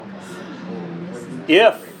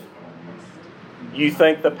If you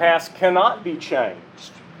think the past cannot be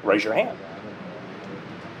changed, raise your hand.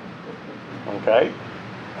 Okay?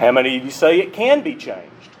 How many of you say it can be changed?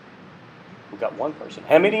 We've got one person.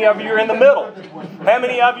 How many of you are in the middle? How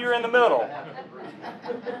many of you are in the middle?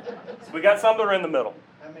 So we got some that are in the middle.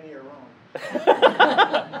 How many are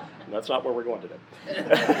wrong? That's not where we're going today.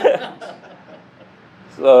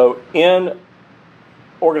 So in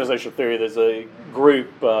organizational theory, there's a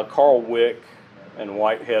group, Carl Wick and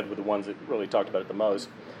Whitehead were the ones that really talked about it the most.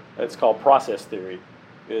 It's called process theory,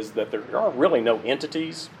 is that there are really no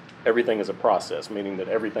entities. Everything is a process, meaning that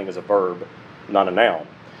everything is a verb, not a noun.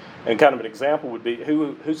 And kind of an example would be,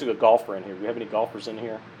 who's a golfer in here? Do we have any golfers in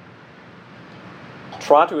here?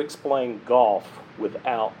 Try to explain golf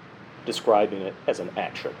without describing it as an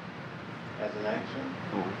action. As an action?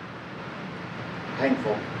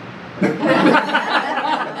 Painful.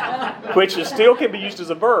 Which still can be used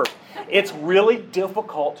as a verb. It's really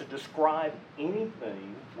difficult to describe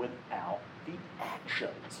anything without the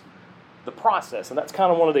actions, the process, and that's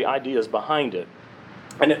kind of one of the ideas behind it.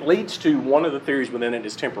 And it leads to one of the theories within it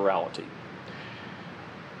is temporality.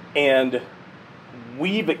 And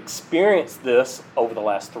we've experienced this over the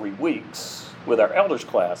last 3 weeks with our elders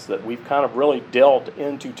class, that we've kind of really delved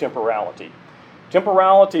into temporality.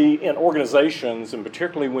 Temporality in organizations, and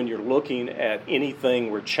particularly when you're looking at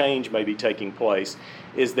anything where change may be taking place,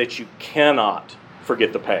 is that you cannot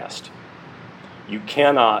forget the past. You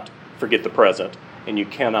cannot forget the present, and you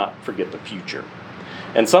cannot forget the future.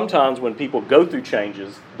 And sometimes when people go through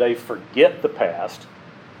changes, they forget the past.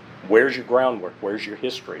 Where's your groundwork? Where's your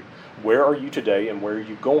history? Where are you today and where are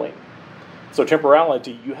you going? So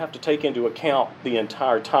temporality, you have to take into account the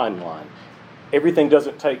entire timeline. Everything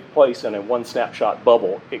doesn't take place in a one snapshot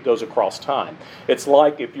bubble. It goes across time. It's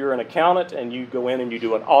like if you're an accountant and you go in and you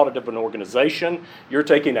do an audit of an organization, you're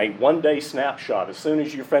taking a one-day snapshot. As soon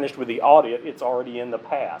as you're finished with the audit, it's already in the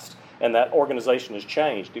past, and that organization has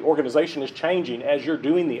changed. The organization is changing as you're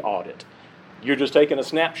doing the audit. You're just taking a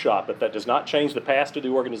snapshot, but that does not change the past of the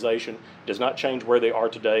organization, does not change where they are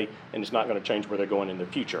today, and it's not going to change where they're going in the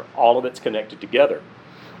future. All of it's connected together.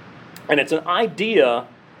 And it's an idea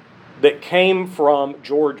that came from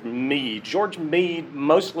George Meade. George Meade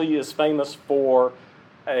mostly is famous for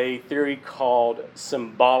a theory called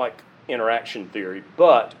symbolic interaction theory,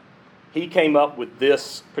 but he came up with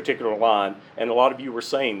this particular line, and a lot of you were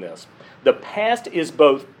saying this. The past is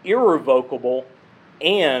both irrevocable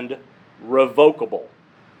and revocable.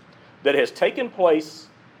 That has taken place,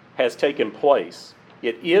 has taken place.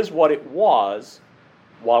 It is what it was,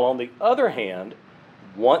 while on the other hand,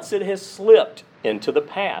 once it has slipped into the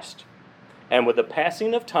past, and with the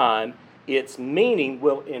passing of time, its meaning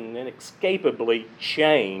will inescapably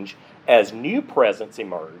change as new presents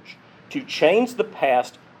emerge to change the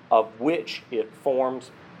past of which it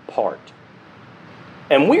forms part.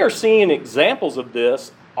 And we are seeing examples of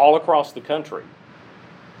this all across the country.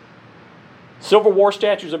 Civil War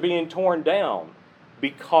statues are being torn down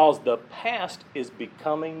because the past is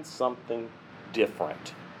becoming something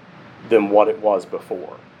different than what it was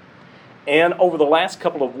before. And over the last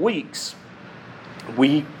couple of weeks,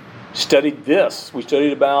 we studied this. We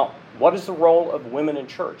studied about what is the role of women in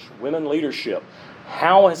church, women leadership.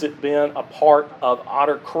 How has it been a part of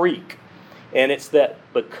Otter Creek? And it's that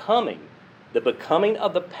the becoming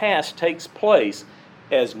of the past takes place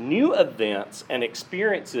as new events and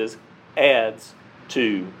experiences adds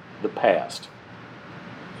to the past.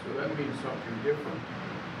 So that means something different.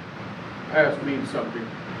 Past means something.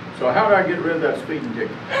 So how do I get rid of that speeding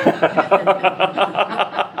ticket?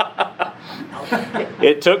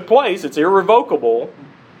 It took place. It's irrevocable,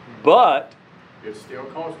 but It still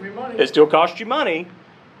costs me money. it still cost you money.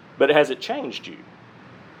 But has it changed you?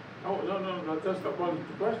 Oh, no, that's not one of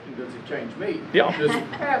the question. Does it change me? Yeah. Does the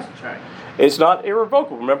past change? It's not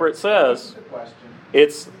irrevocable. Remember, it says That's the question.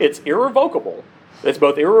 it's irrevocable. It's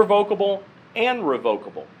both irrevocable and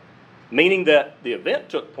revocable, meaning that the event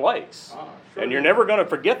took place, and you're never going to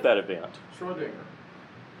forget that event. Schrodinger.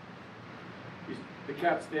 The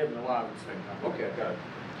cat's dead and alive at the same time. Okay, I got it.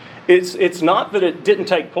 It's not that it didn't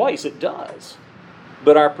take place. It does.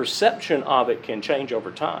 But our perception of it can change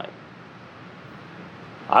over time.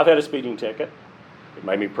 I've had a speeding ticket. It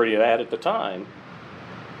made me pretty mad at the time.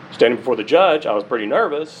 Standing before the judge, I was pretty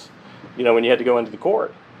nervous, when you had to go into the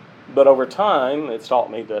court. But over time, it's taught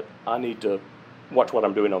me that I need to watch what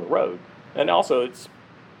I'm doing on the road. And also,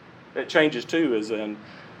 it changes too, as in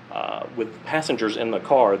with passengers in the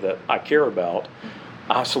car that I care about,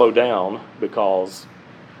 I slow down because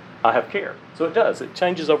I have care. So it does. It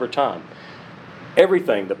changes over time.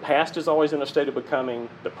 Everything, the past is always in a state of becoming,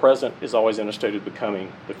 the present is always in a state of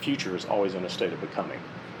becoming, the future is always in a state of becoming.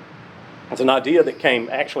 It's an idea that came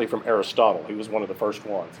actually from Aristotle. He was one of the first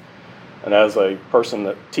ones. And as a person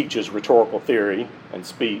that teaches rhetorical theory and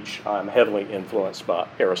speech, I'm heavily influenced by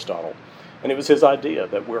Aristotle. And it was his idea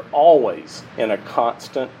that we're always in a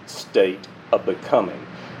constant state of becoming.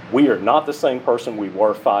 We are not the same person we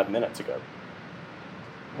were 5 minutes ago.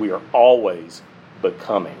 We are always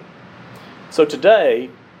becoming. So today,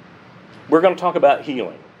 we're going to talk about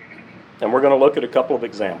healing. And we're going to look at a couple of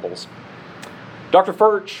examples. Dr.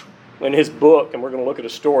 Furch, in his book, and we're going to look at a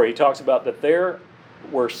story, he talks about that there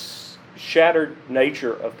were shattered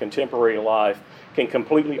nature of contemporary life can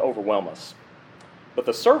completely overwhelm us. But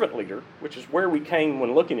the servant leader, which is where we came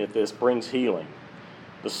when looking at this, brings healing.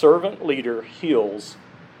 The servant leader heals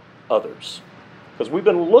others. Because we've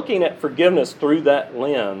been looking at forgiveness through that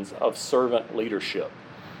lens of servant leadership.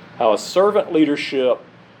 How a servant leadership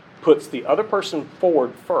puts the other person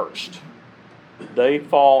forward first. They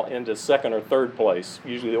fall into second or third place.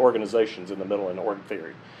 Usually the organization's in the middle in org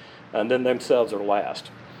theory. And then themselves are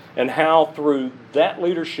last. And how through that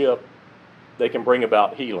leadership they can bring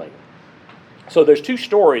about healing. So there's two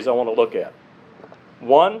stories I want to look at.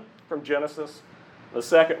 One from Genesis, the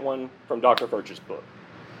second one from Dr. Furch's book.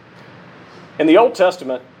 In the Old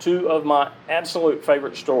Testament, two of my absolute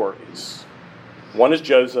favorite stories. One is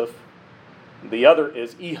Joseph. The other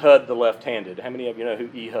is Ehud the left-handed. How many of you know who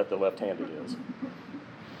Ehud the left-handed is?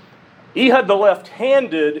 Ehud the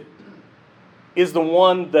left-handed is the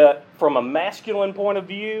one that, from a masculine point of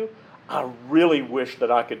view, I really wish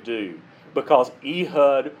that I could do. Because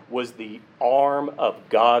Ehud was the arm of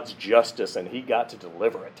God's justice, and he got to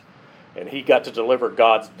deliver it. And he got to deliver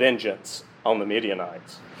God's vengeance on the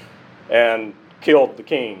Midianites and killed the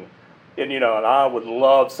king. And, and I would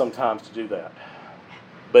love sometimes to do that.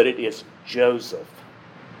 But it is Joseph.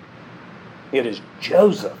 It is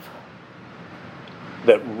Joseph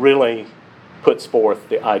that really puts forth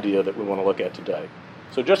the idea that we want to look at today.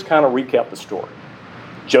 So just kind of recap the story.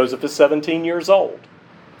 Joseph is 17 years old.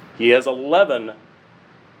 He has 11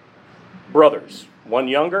 brothers, 1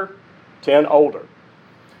 younger, 10 older.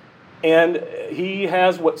 And he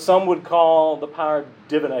has what some would call the power of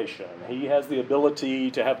divination. He has the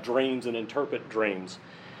ability to have dreams and interpret dreams.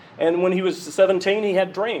 And when he was 17, he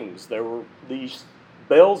had dreams. There were these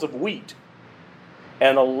bales of wheat.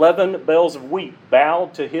 And 11 bales of wheat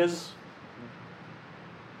bowed to his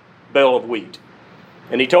bale of wheat.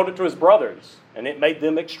 And he told it to his brothers, and it made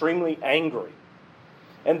them extremely angry.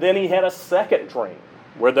 And then he had a second dream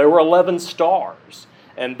where there were 11 stars.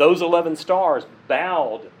 And those 11 stars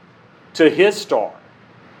bowed to his star.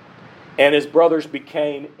 And his brothers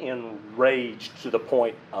became enraged to the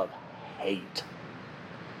point of hate.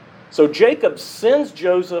 So Jacob sends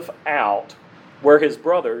Joseph out where his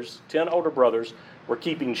brothers, 10 older brothers, were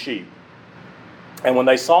keeping sheep. And when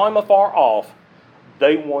they saw him afar off,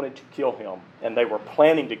 they wanted to kill him. And they were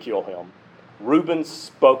planning to kill him. Reuben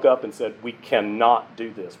spoke up and said, we cannot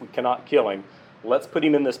do this. We cannot kill him. Let's put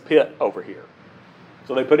him in this pit over here.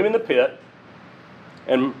 So they put him in the pit.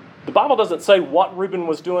 And the Bible doesn't say what Reuben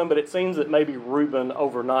was doing, but it seems that maybe Reuben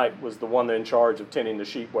overnight was the one in charge of tending the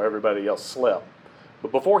sheep while everybody else slept.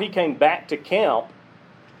 But before he came back to camp,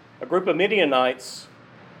 a group of Midianites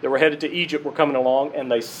that were headed to Egypt were coming along,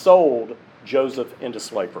 and they sold Joseph into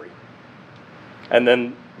slavery. And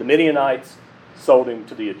then the Midianites sold him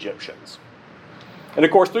to the Egyptians. And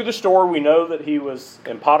of course, through the story, we know that he was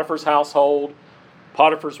in Potiphar's household.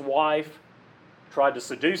 Potiphar's wife tried to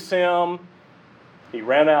seduce him. He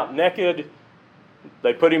ran out naked.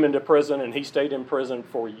 They put him into prison, and he stayed in prison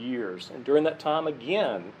for years. And during that time,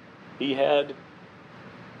 again, he had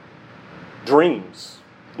dreams.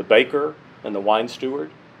 The baker and the wine steward.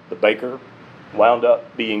 The baker wound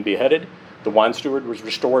up being beheaded. The wine steward was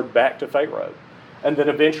restored back to Pharaoh. And then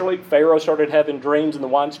eventually Pharaoh started having dreams, and the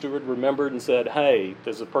wine steward remembered and said, hey,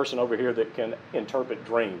 there's a person over here that can interpret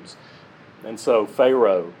dreams. And so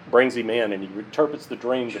Pharaoh brings him in, and he interprets the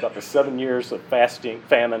dreams about the 7 years of fasting,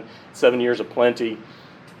 famine, 7 years of plenty.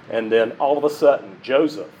 And then all of a sudden,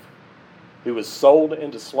 Joseph, who was sold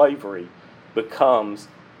into slavery, becomes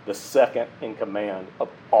the second in command of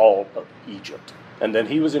all of Egypt. And then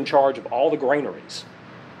he was in charge of all the granaries.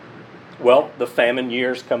 Well, the famine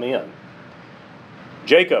years come in.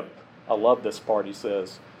 Jacob, I love this part, he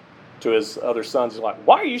says to his other sons, he's like,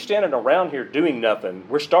 why are you standing around here doing nothing?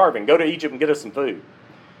 We're starving. Go to Egypt and get us some food.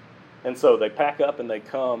 And so they pack up and they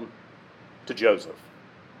come to Joseph.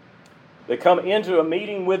 They come into a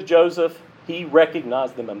meeting with Joseph. He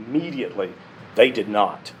recognized them immediately. They did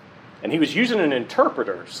not. And he was using an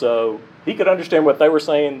interpreter, so he could understand what they were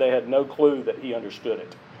saying. They had no clue that he understood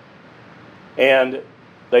it. And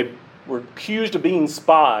they were accused of being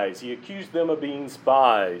spies. He accused them of being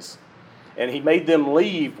spies. And he made them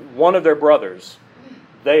leave one of their brothers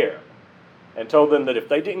there and told them that if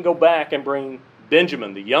they didn't go back and bring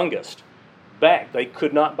Benjamin, the youngest, back, they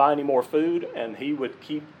could not buy any more food, and he would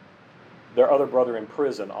keep their other brother in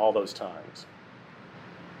prison all those times.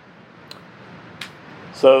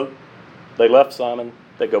 So they left Simon.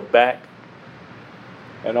 They go back.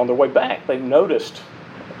 And on their way back, they noticed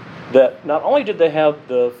that not only did they have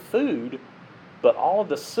the food, but all of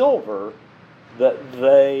the silver that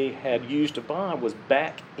they had used to buy was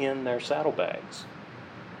back in their saddlebags.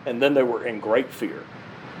 And then they were in great fear.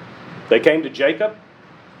 They came to Jacob,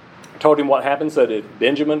 told him what happens, that if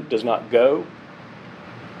Benjamin does not go,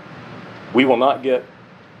 we will not get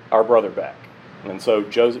our brother back. And so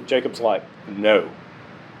Jacob's like, no,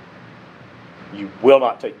 you will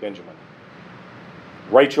not take Benjamin.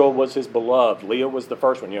 Rachel was his beloved. Leah was the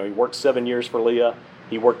first one. He worked 7 years for Leah.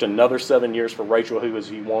 He worked another 7 years for Rachel, who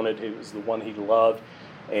he wanted, who was the one he loved.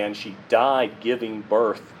 And she died giving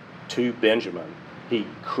birth to Benjamin. He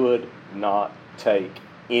could not take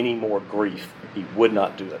any more grief. He would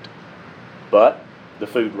not do it. But the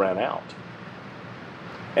food ran out.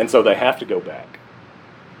 And so they have to go back.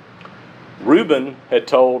 Reuben had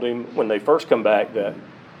told him when they first come back that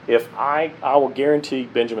if I will guarantee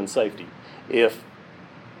Benjamin's safety. If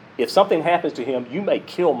something happens to him, you may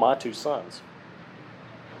kill my 2 sons.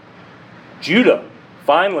 Judah,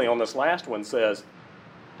 finally on this last one, says,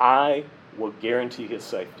 I will guarantee his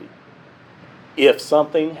safety. If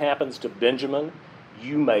something happens to Benjamin,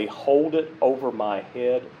 you may hold it over my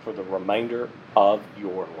head for the remainder of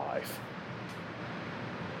your life.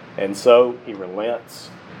 And so he relents.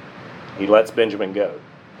 He lets Benjamin go.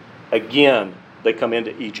 Again, they come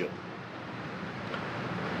into Egypt.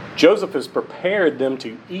 Joseph has prepared them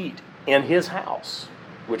to eat in his house,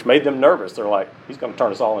 which made them nervous. They're like, he's going to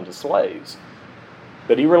turn us all into slaves.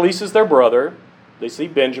 But he releases their brother. They see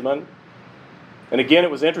Benjamin. And again,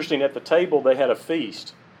 it was interesting. At the table, they had a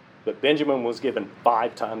feast. But Benjamin was given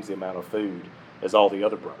 5 times the amount of food as all the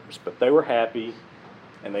other brothers. But they were happy,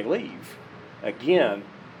 and they leave. Again,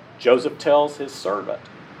 Joseph tells his servant,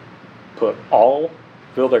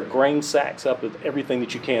 fill their grain sacks up with everything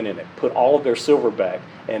that you can in it. Put all of their silver back,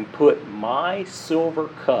 and put my silver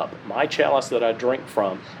cup, my chalice that I drink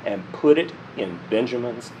from, and put it in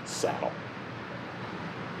Benjamin's saddle.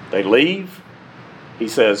 They leave. He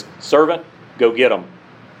says, servant, go get them.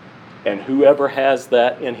 And whoever has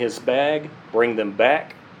that in his bag, bring them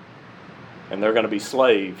back, and they're going to be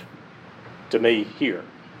slave to me here.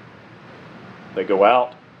 They go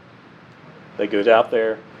out. They go out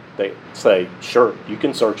there. They say, sure, you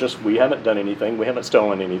can search us. We haven't done anything. We haven't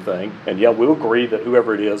stolen anything. And yeah, we'll agree that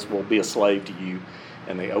whoever it is will be a slave to you.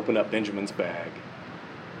 And they open up Benjamin's bag.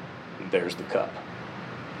 And there's the cup.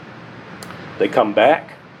 They come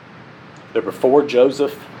back. They're before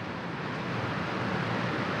Joseph.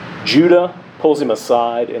 Judah pulls him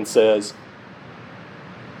aside and says,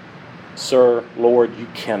 Sir, Lord, you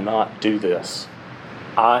cannot do this.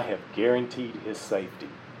 I have guaranteed his safety.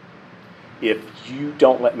 If you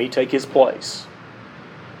don't let me take his place,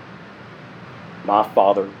 my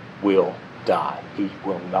father will die. He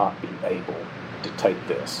will not be able to take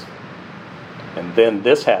this. And then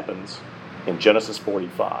this happens in Genesis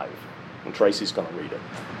 45. And Tracy's going to read it.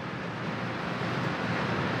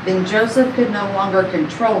 Then Joseph could no longer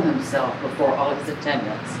control himself before all his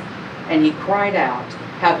attendants, and he cried out,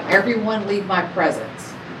 have everyone leave my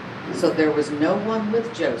presence. So there was no one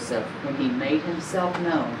with Joseph when he made himself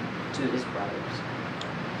known to his brothers.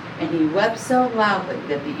 And he wept so loudly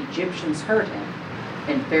that the Egyptians heard him,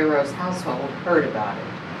 and Pharaoh's household heard about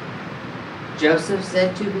it. Joseph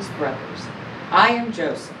said to his brothers, I am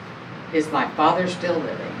Joseph. Is my father still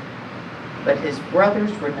living? But his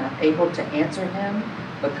brothers were not able to answer him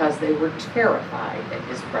because they were terrified at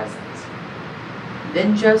his presence.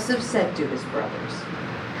 Then Joseph said to his brothers,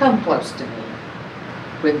 come close to me.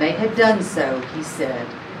 When they had done so, he said,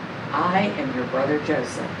 I am your brother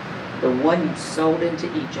Joseph, the one you sold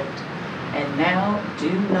into Egypt. And now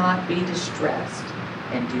do not be distressed,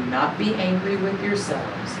 and do not be angry with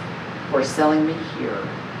yourselves for selling me here,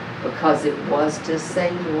 because it was to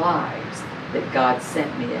save lives that God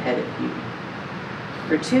sent me ahead of you.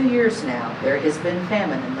 For 2 years now there has been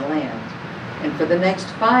famine in the land, and for the next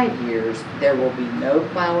 5 years there will be no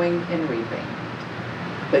plowing and reaping.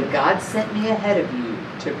 But God sent me ahead of you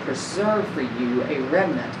to preserve for you a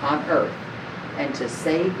remnant on earth, and to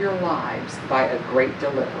save your lives by a great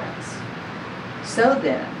deliverance. So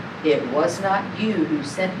then, It was not you who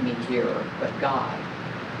sent me here, but God.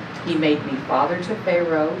 He made me father to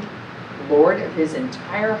Pharaoh, lord of his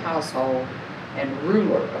entire household, and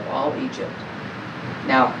ruler of all Egypt.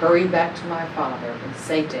 Now hurry back to my father and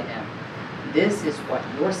say to him, this is what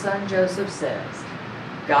your son Joseph says.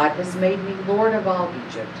 God has made me lord of all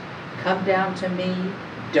Egypt. Come down to me,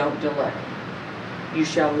 don't delay. You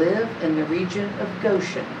shall live in the region of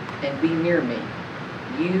Goshen and be near me,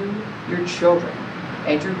 you, your children,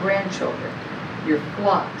 and your grandchildren, your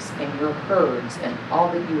flocks and your herds, and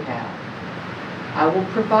all that you have. I will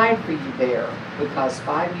provide for you there, because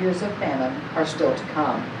 5 years of famine are still to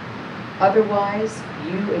come. Otherwise,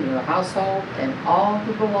 you and your household and all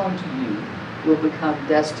who belong to you will become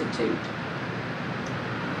destitute.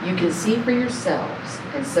 You can see for yourselves,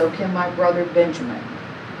 and so can my brother Benjamin,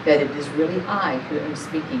 that it is really I who am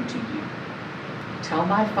speaking to you. Tell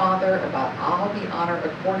my father about all the honor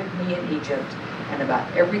accorded me in Egypt, and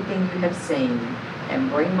about everything you have seen, and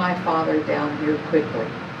bring my father down here quickly.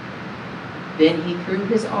 Then he threw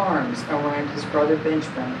his arms around his brother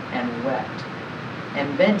Benjamin and wept.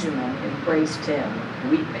 And Benjamin embraced him,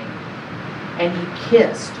 weeping. And he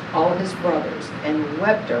kissed all his brothers and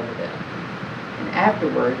wept over them. And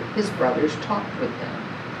afterward his brothers talked with him.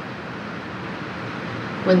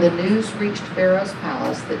 When the news reached Pharaoh's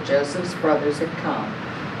palace that Joseph's brothers had come,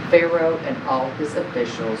 Pharaoh and all his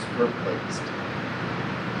officials were pleased.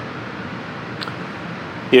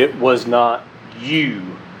 It was not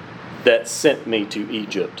you that sent me to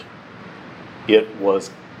Egypt. It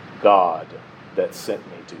was God that sent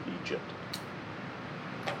me to Egypt.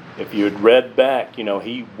 If you had read back,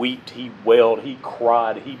 he wept, he wailed, he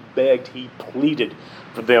cried, he begged, he pleaded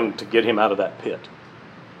for them to get him out of that pit.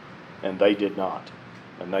 And they did not.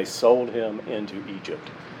 And they sold him into Egypt.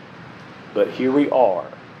 But here we are.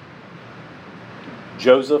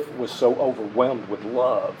 Joseph was so overwhelmed with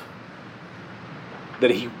love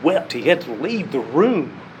that he wept. He had to leave the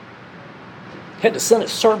room. He had to send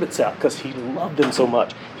his servants out because he loved them so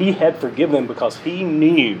much. He had forgiven them because he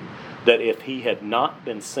knew that if he had not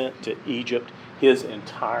been sent to Egypt, his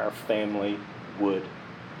entire family would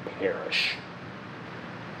perish.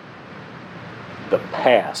 The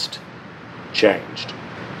past changed.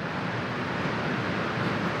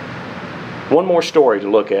 One more story to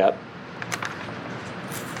look at.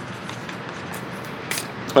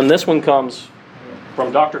 And this one comes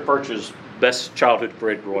from Dr. Birch's best childhood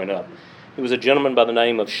friend growing up. He was a gentleman by the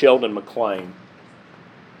name of Sheldon McLean.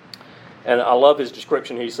 And I love his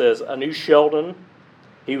description. He says, I knew Sheldon.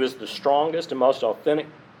 He was the strongest and most authentic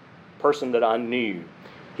person that I knew.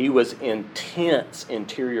 He was intense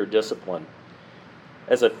interior discipline.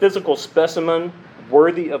 As a physical specimen,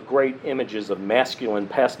 worthy of great images of masculine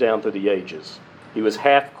passed down through the ages. He was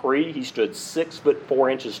half Cree. He stood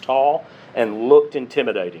 6'4" tall and looked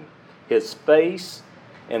intimidating. His face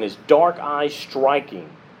and his dark eyes striking.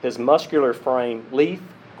 His muscular frame lithe,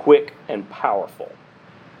 quick, and powerful.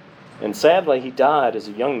 And sadly, he died as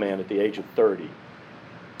a young man at the age of 30.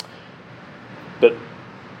 But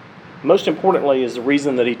most importantly is the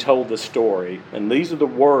reason that he told this story. And these are the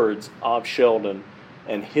words of Sheldon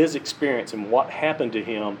and his experience and what happened to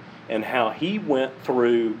him and how he went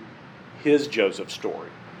through his Joseph story.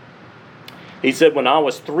 He said, when I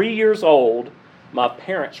was 3 years old, my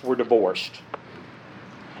parents were divorced.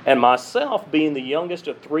 And myself, being the youngest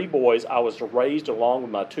of 3 boys, I was raised along with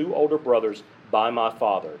my 2 older brothers by my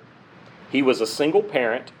father. He was a single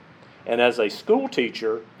parent, and as a school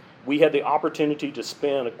teacher, we had the opportunity to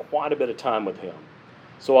spend quite a bit of time with him.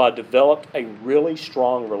 So I developed a really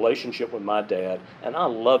strong relationship with my dad, and I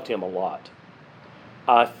loved him a lot.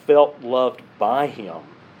 I felt loved by him.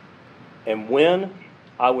 And when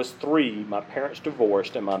I was 3, my parents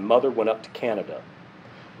divorced, and my mother went up to Canada.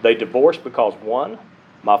 They divorced because, 1,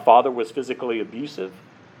 my father was physically abusive,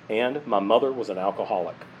 and my mother was an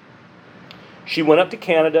alcoholic. She went up to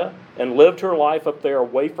Canada and lived her life up there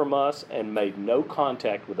away from us and made no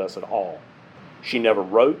contact with us at all. She never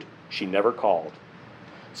wrote, she never called.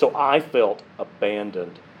 So I felt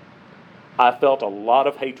abandoned. I felt a lot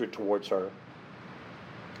of hatred towards her.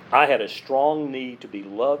 I had a strong need to be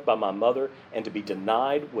loved by my mother, and to be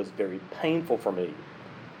denied was very painful for me.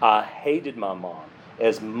 I hated my mom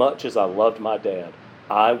as much as I loved my dad.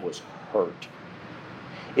 I was hurt.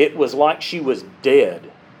 It was like she was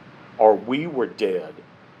dead, or we were dead,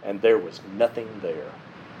 and there was nothing there.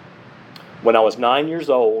 When I was 9 years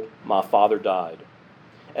old, my father died.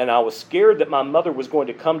 And I was scared that my mother was going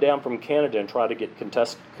to come down from Canada and try to get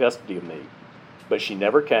custody of me. But she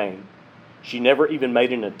never came. She never even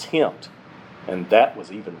made an attempt. And that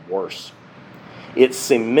was even worse. It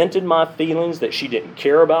cemented my feelings that she didn't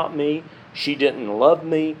care about me, she didn't love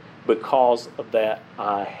me, Because of that,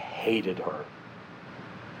 I hated her.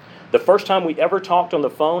 The first time we ever talked on the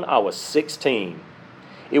phone, I was 16.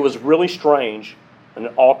 It was really strange, an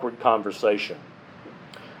awkward conversation.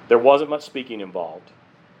 There wasn't much speaking involved,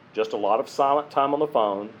 just a lot of silent time on the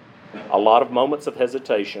phone, a lot of moments of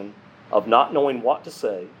hesitation, of not knowing what to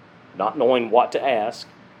say, not knowing what to ask,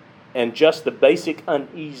 and just the basic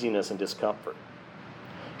uneasiness and discomfort.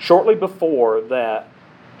 Shortly before that,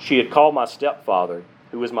 she had called my stepfather,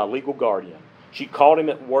 who was my legal guardian. She called him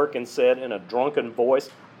at work and said in a drunken voice,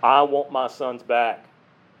 "I want my sons back."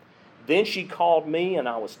 Then she called me and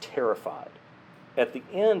I was terrified. At the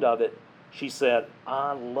end of it, she said,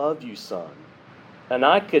 "I love you, son." And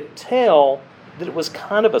I could tell that it was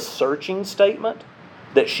kind of a searching statement,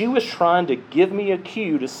 that she was trying to give me a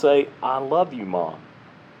cue to say, "I love you, Mom."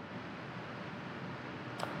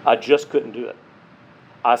 I just couldn't do it.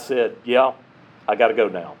 I said, "Yeah, I got to go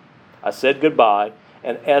now." I said goodbye,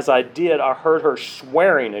 and as I did, I heard her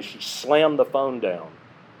swearing as she slammed the phone down.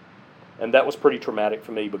 And that was pretty traumatic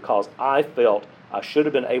for me because I felt I should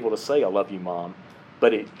have been able to say, "I love you, Mom,"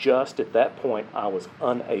 but it just, at that point, I was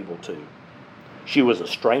unable to. She was a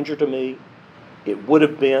stranger to me. It would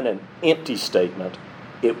have been an empty statement.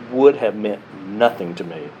 It would have meant nothing to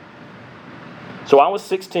me. So I was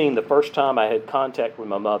 16 the first time I had contact with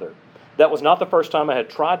my mother. That was not the first time I had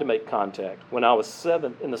tried to make contact. When I was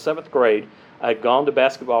in the 7th grade, I had gone to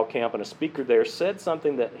basketball camp and a speaker there said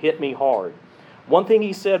something that hit me hard. One thing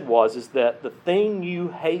he said is that the thing you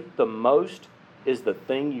hate the most is the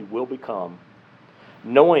thing you will become.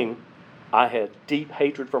 Knowing I had deep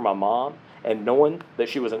hatred for my mom and knowing that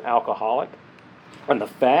she was an alcoholic and the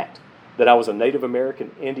fact that I was a Native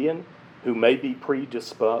American Indian who may be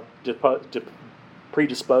predisposed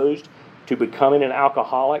to becoming an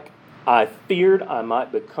alcoholic, I feared I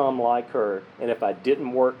might become like her, and if I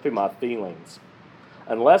didn't work through my feelings,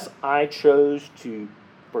 unless I chose to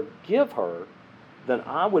forgive her, then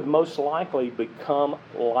I would most likely become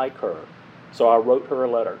like her. So I wrote her a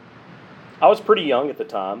letter. I was pretty young at the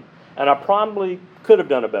time, and I probably could have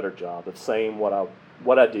done a better job of saying what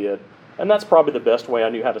I did, and that's probably the best way I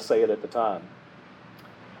knew how to say it at the time.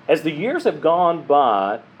 As the years have gone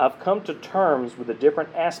by, I've come to terms with the different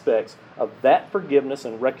aspects of that forgiveness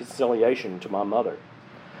and reconciliation to my mother.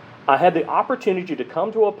 I had the opportunity to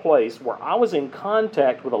come to a place where I was in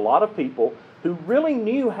contact with a lot of people who really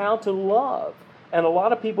knew how to love, and a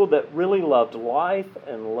lot of people that really loved life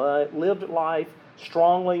and lived life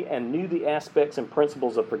strongly and knew the aspects and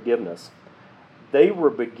principles of forgiveness. They were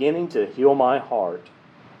beginning to heal my heart.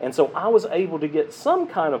 And so I was able to get some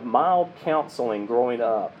kind of mild counseling growing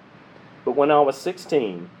up. But when I was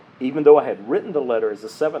 16, even though I had written the letter as a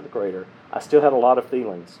 7th grader, I still had a lot of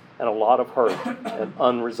feelings and a lot of hurt and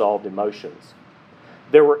unresolved emotions.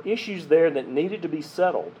 There were issues there that needed to be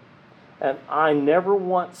settled. And I never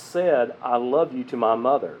once said, "I love you" to my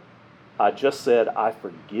mother. I just said, "I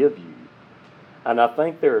forgive you." And I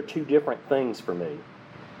think there are two different things for me.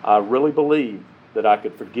 I really believe that I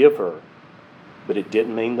could forgive her, but it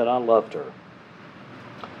didn't mean that I loved her.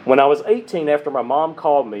 When I was 18, after my mom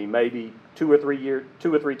called me maybe two or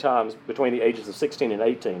three times between the ages of 16 and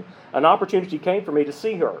 18, an opportunity came for me to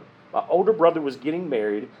see her. My older brother was getting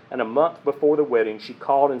married, and a month before the wedding, she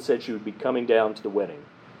called and said she would be coming down to the wedding.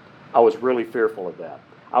 I was really fearful of that.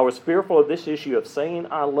 I was fearful of this issue of saying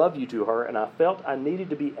 "I love you" to her, and I felt I needed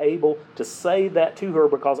to be able to say that to her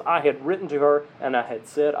because I had written to her and I had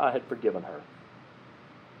said I had forgiven her.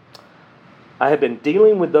 I had been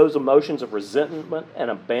dealing with those emotions of resentment and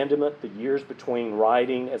abandonment the years between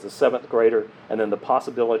writing as a 7th grader and then the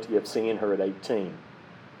possibility of seeing her at 18.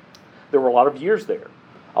 There were a lot of years there.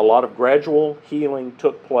 A lot of gradual healing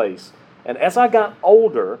took place. And as I got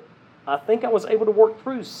older, I think I was able to work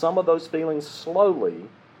through some of those feelings slowly.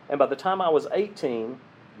 And by the time I was 18,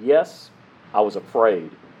 yes, I was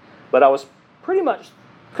afraid. But I was pretty much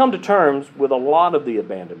come to terms with a lot of the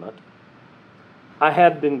abandonment. I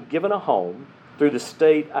had been given a home. Through the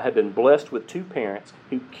state, I had been blessed with 2 parents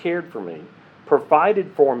who cared for me,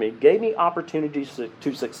 provided for me, gave me opportunities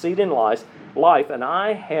to succeed in life, and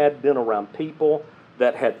I had been around people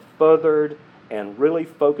that had furthered and really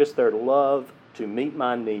focused their love to meet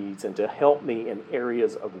my needs and to help me in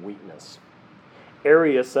areas of weakness.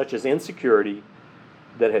 Areas such as insecurity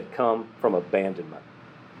that had come from abandonment.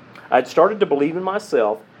 I had started to believe in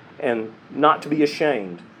myself and not to be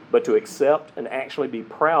ashamed, but to accept and actually be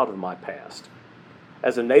proud of my past.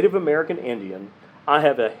 As a Native American Indian, I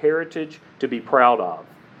have a heritage to be proud of.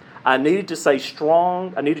 I needed to be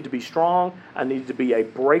strong. I needed to be a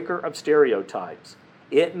breaker of stereotypes.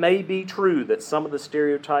 It may be true that some of the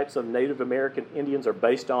stereotypes of Native American Indians are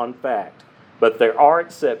based on fact, But there are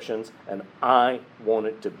exceptions, and I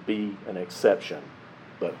wanted to be an exception.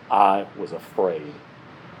 But I was afraid.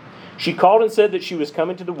 She called and said that she was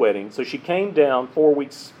coming to the wedding, so she came down 4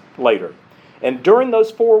 weeks later. And during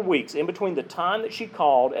those 4 weeks, in between the time that she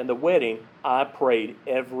called and the wedding, I prayed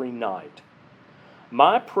every night.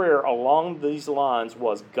 My prayer along these lines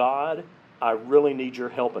was, God, I really need your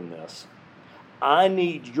help in this. I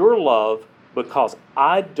need your love because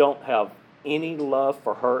I don't have any love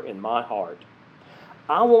for her in my heart.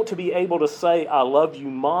 I want to be able to say, I love you,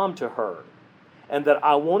 Mom, to her, and that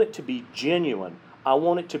I want it to be genuine. I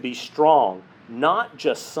want it to be strong, not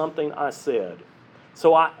just something I said.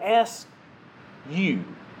 So I ask you,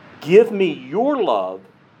 give me your love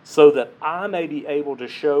so that I may be able to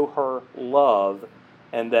show her love,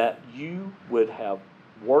 and that you would have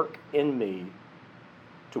work in me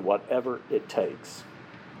to whatever it takes.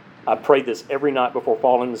 I prayed this every night before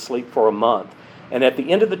falling asleep for a month. And at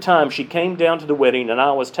the end of the time, she came down to the wedding, and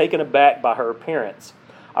I was taken aback by her appearance.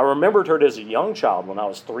 I remembered her as a young child when I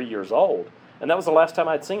was 3 years old, and that was the last time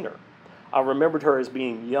I'd seen her. I remembered her as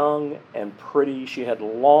being young and pretty. She had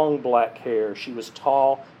long black hair. She was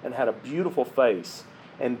tall and had a beautiful face.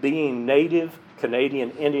 And being native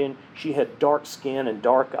Canadian Indian, she had dark skin and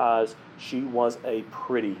dark eyes. She was a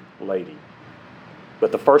pretty lady.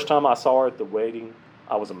 But the first time I saw her at the wedding,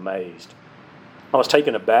 I was amazed. I was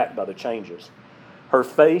taken aback by the changes. Her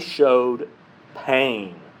face showed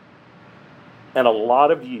pain and a lot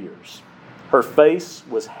of years. Her face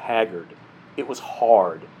was haggard. It was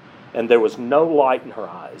hard. And there was no light in her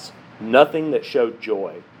eyes. Nothing that showed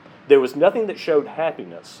joy. There was nothing that showed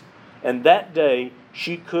happiness. And that day,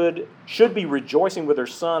 she should be rejoicing with her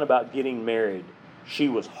son about getting married. She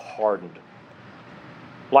was hardened.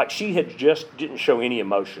 Like she had just didn't show any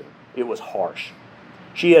emotion. It was harsh.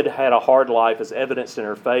 She had had a hard life as evidenced in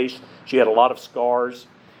her face. She had a lot of scars.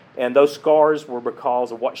 And those scars were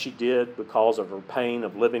because of what she did, because of her pain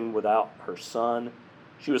of living without her son.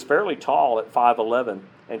 She was fairly tall at 5'11",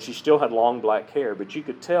 and she still had long black hair. But you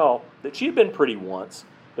could tell that she had been pretty once,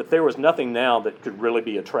 but there was nothing now that could really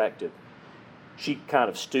be attractive. She kind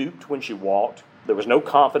of stooped when she walked. There was no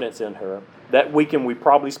confidence in her. That weekend we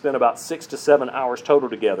probably spent about 6 to 7 hours total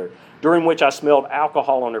together, during which I smelled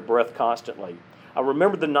alcohol on her breath constantly. I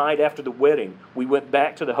remember the night after the wedding, we went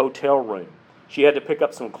back to the hotel room. She had to pick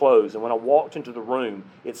up some clothes, and when I walked into the room,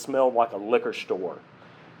 it smelled like a liquor store.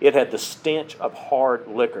 It had the stench of hard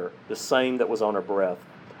liquor, the same that was on her breath.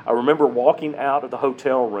 I remember walking out of the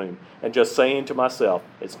hotel room and just saying to myself,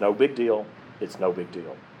 it's no big deal, it's no big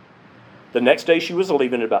deal. The next day she was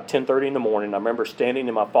leaving at about 10:30 in the morning. I remember standing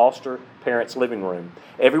in my foster parents' living room.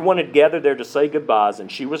 Everyone had gathered there to say goodbyes,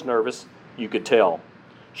 and she was nervous, you could tell.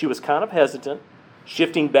 She was kind of hesitant,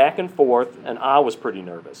 shifting back and forth, and I was pretty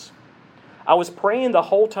nervous. I was praying the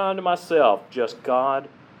whole time to myself, just, God,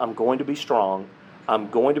 I'm going to be strong. I'm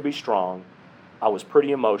going to be strong. I was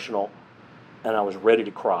pretty emotional, and I was ready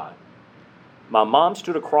to cry. My mom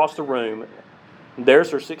stood across the room.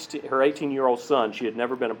 There's her 18-year-old son. She had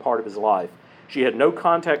never been a part of his life. She had no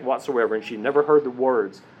contact whatsoever, and she never heard the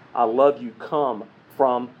words, I love you, come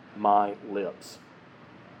from my lips.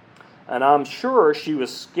 And I'm sure she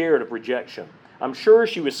was scared of rejection. I'm sure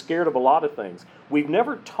she was scared of a lot of things. We've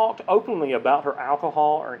never talked openly about her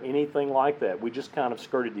alcohol or anything like that. We just kind of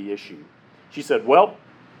skirted the issue. She said, well,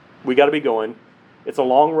 we got to be going. It's a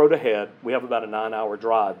long road ahead. We have about a 9-hour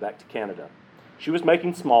drive back to Canada. She was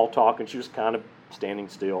making small talk, and she was kind of standing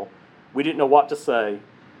still. We didn't know what to say.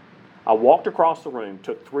 I walked across the room,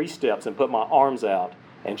 took 3 steps, and put my arms out,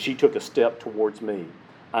 and she took a step towards me.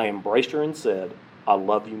 I embraced her and said, I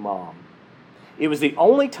love you, Mom. It was the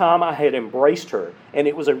only time I had embraced her, and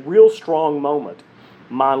it was a real strong moment.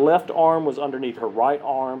 My left arm was underneath her right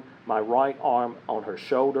arm, my right arm on her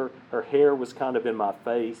shoulder. Her hair was kind of in my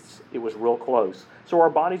face. It was real close. So our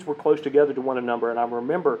bodies were close together to one another, and I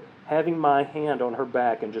remember having my hand on her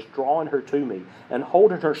back and just drawing her to me and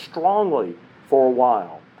holding her strongly for a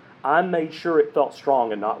while. I made sure it felt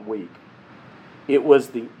strong and not weak. It was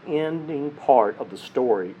the ending part of the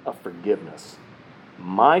story of forgiveness.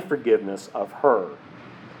 My forgiveness of her.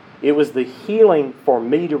 It was the healing for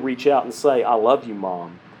me to reach out and say, I love you,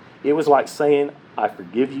 Mom. It was like saying, I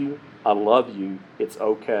forgive you, I love you, it's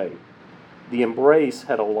okay. The embrace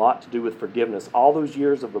had a lot to do with forgiveness. All those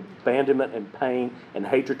years of abandonment and pain and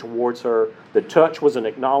hatred towards her, the touch was an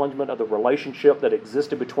acknowledgement of the relationship that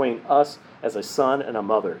existed between us as a son and a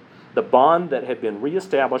mother. The bond that had been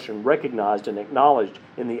reestablished and recognized and acknowledged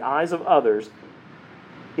in the eyes of others.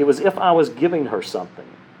 It was as if I was giving her something.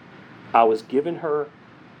 I was giving her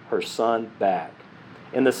son back.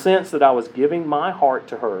 In the sense that I was giving my heart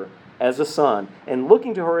to her as a son and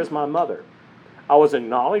looking to her as my mother. I was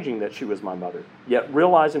acknowledging that she was my mother, yet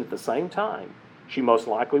realizing at the same time she most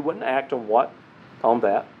likely wouldn't act on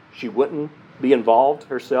that. She wouldn't be involved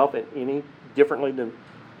herself in any differently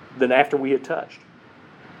than after we had touched.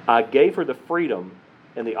 I gave her the freedom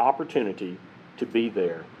and the opportunity to be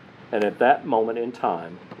there. And at that moment in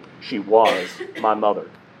time, she was my mother.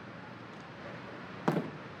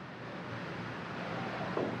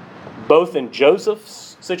 Both in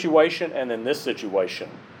Joseph's situation and in this situation,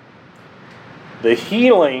 the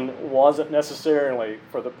healing wasn't necessarily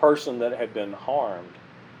for the person that had been harmed.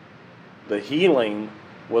 The healing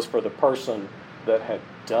was for the person that had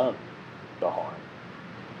done the harm.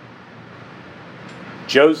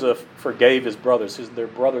 Joseph forgave his brothers. Their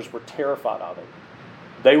brothers were terrified of him.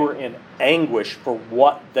 They were in anguish for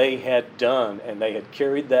what they had done, and they had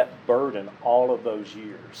carried that burden all of those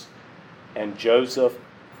years. And Joseph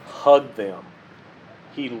hugged them.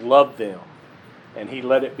 He loved them. And he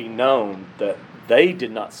let it be known that they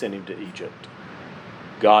did not send him to Egypt.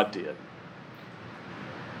 God did.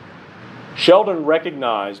 Sheldon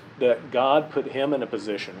recognized that God put him in a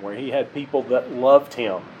position where he had people that loved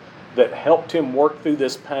him, that helped him work through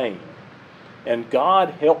this pain. And God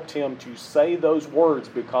helped him to say those words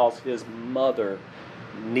because his mother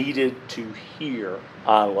needed to hear,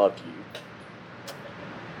 "I love you."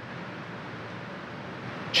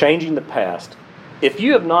 Changing the past. If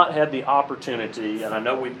you have not had the opportunity, and I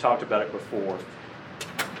know we've talked about it before,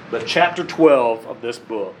 but chapter 12 of this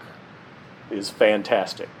book is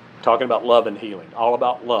fantastic. Talking about love and healing. All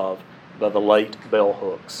about love by the late Bell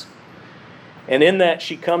Hooks. And in that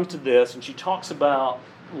she comes to this and she talks about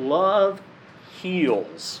love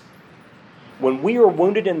heals. When we are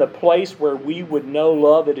wounded in the place where we would know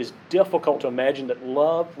love, it is difficult to imagine that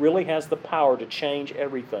love really has the power to change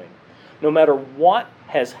everything. No matter what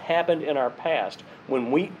has happened in our past,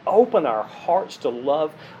 when we open our hearts to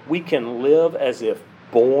love, we can live as if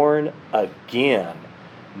born again.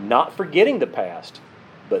 Not forgetting the past,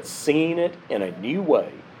 but seeing it in a new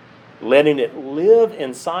way. Letting it live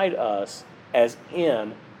inside us as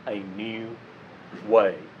in a new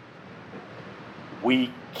way.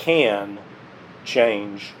 We can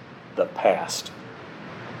change the past.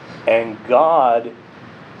 And God,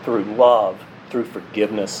 through love, through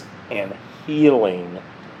forgiveness and healing,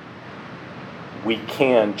 we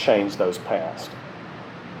can change those past.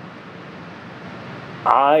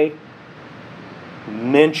 I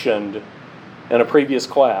mentioned in a previous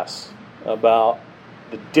class about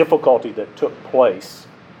the difficulty that took place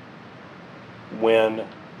when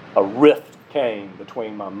a rift came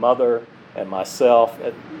between my mother and myself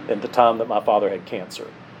at the time that my father had cancer.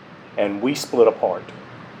 And we split apart.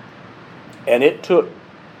 And it took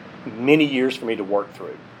many years for me to work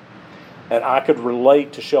through. And I could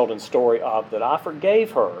relate to Sheldon's story of that I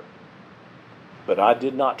forgave her, but I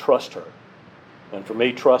did not trust her. And for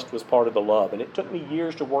me, trust was part of the love. And it took me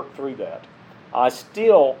years to work through that. I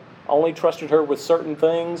still only trusted her with certain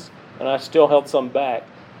things, and I still held some back.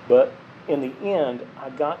 But in the end, I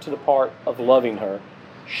got to the part of loving her.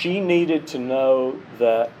 She needed to know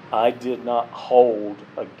that I did not hold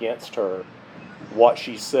against her what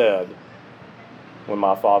she said when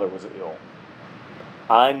my father was ill.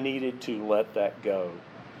 I needed to let that go.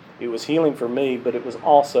 It was healing for me, but it was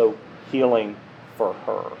also healing for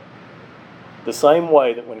her. The same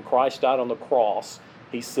way that when Christ died on the cross,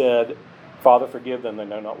 he said, "Father, forgive them, they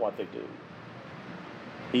know not what they do."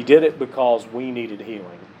 He did it because we needed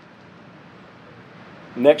healing.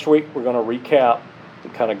 Next week, we're going to recap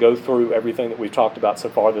and kind of go through everything that we've talked about so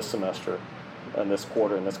far this semester and this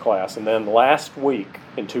quarter in this class. And then last week,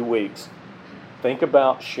 in 2 weeks, think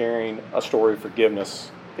about sharing a story of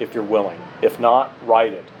forgiveness if you're willing. If not,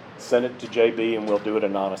 write it. Send it to JB and we'll do it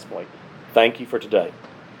anonymously. Thank you for today.